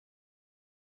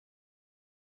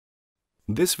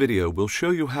This video will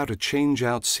show you how to change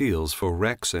out seals for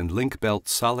Rex and link belt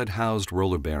solid housed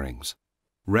roller bearings.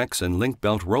 Rex and link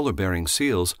belt roller bearing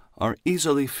seals are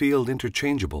easily field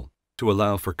interchangeable to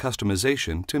allow for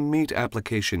customization to meet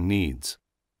application needs.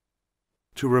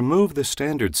 To remove the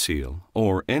standard seal,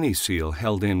 or any seal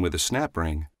held in with a snap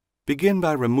ring, begin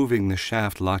by removing the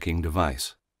shaft locking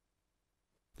device.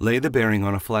 Lay the bearing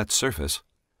on a flat surface.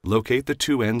 Locate the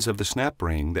two ends of the snap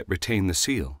ring that retain the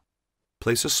seal.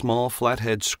 Place a small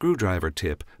flathead screwdriver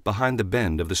tip behind the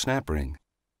bend of the snap ring.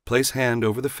 Place hand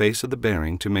over the face of the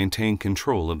bearing to maintain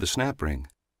control of the snap ring.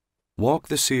 Walk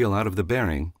the seal out of the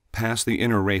bearing past the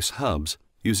inner race hubs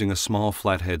using a small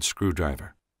flathead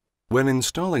screwdriver. When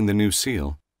installing the new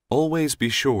seal, always be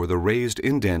sure the raised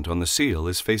indent on the seal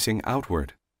is facing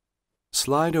outward.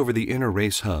 Slide over the inner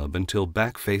race hub until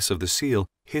back face of the seal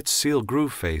hits seal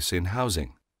groove face in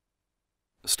housing.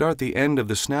 Start the end of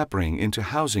the snap ring into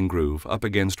housing groove up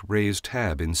against raised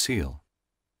tab in seal.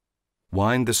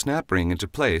 Wind the snap ring into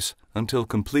place until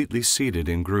completely seated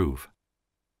in groove.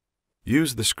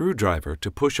 Use the screwdriver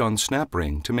to push on snap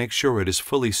ring to make sure it is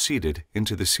fully seated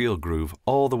into the seal groove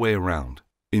all the way around.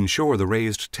 Ensure the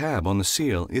raised tab on the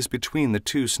seal is between the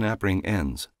two snap ring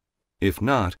ends. If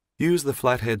not, use the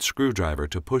flathead screwdriver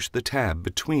to push the tab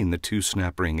between the two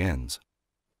snap ring ends.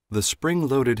 The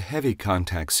spring-loaded heavy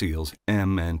contact seals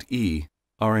M and E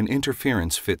are an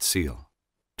interference fit seal.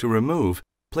 To remove,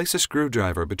 place a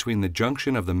screwdriver between the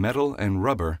junction of the metal and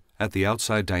rubber at the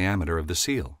outside diameter of the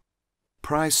seal.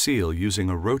 Pry seal using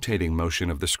a rotating motion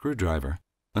of the screwdriver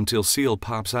until seal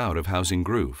pops out of housing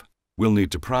groove. We'll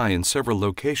need to pry in several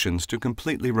locations to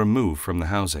completely remove from the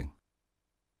housing.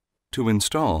 To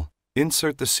install,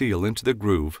 insert the seal into the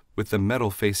groove with the metal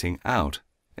facing out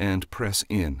and press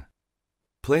in.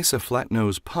 Place a flat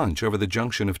nose punch over the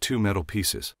junction of two metal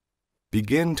pieces.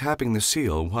 Begin tapping the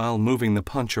seal while moving the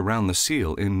punch around the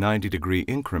seal in 90-degree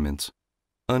increments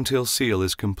until seal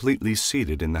is completely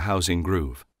seated in the housing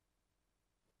groove.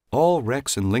 All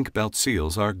Rex and link belt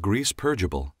seals are grease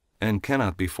purgeable and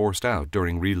cannot be forced out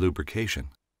during relubrication.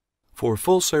 For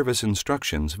full service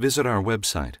instructions, visit our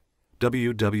website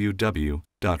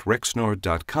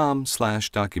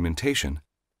www.rexnord.com/documentation,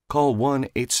 call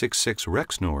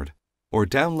 1-866-REXNORD, or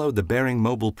download the Bearing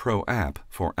Mobile Pro app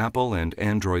for Apple and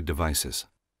Android devices.